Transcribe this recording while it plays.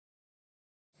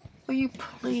Will you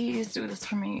please do this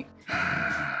for me?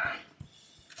 I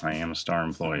am a star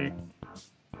employee.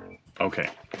 Okay,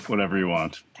 whatever you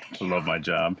want. I love my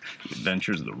job. The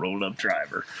adventures of the rolled-up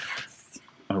driver.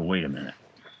 Oh, wait a minute.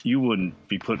 You wouldn't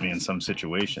be putting me in some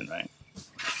situation, right?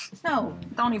 No,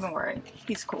 don't even worry.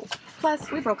 He's cool.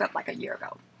 Plus, we broke up like a year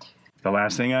ago. The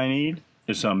last thing I need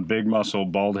is some big muscle,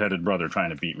 bald-headed brother trying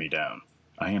to beat me down.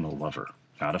 I am a lover,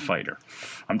 not a fighter.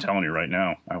 I'm telling you right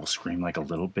now, I will scream like a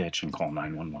little bitch and call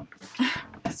 911.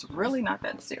 It's really not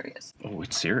that serious. Oh,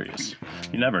 it's serious.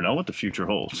 You never know what the future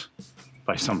holds.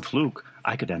 By some fluke,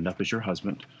 I could end up as your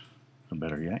husband. Or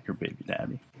better yet, your baby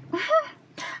daddy.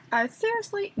 I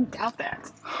seriously doubt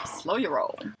that. Slow your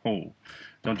roll. Oh,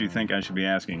 don't you think I should be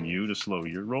asking you to slow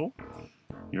your roll?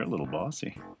 You're a little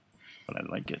bossy, but I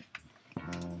like it.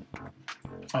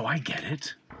 Oh, I get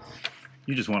it.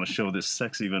 You just want to show this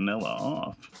sexy vanilla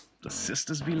off. The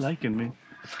sisters be liking me.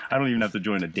 I don't even have to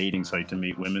join a dating site to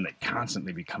meet women. They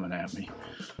constantly be coming at me.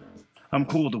 I'm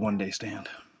cool to one day stand.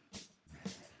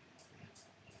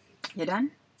 You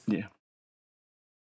done? Yeah.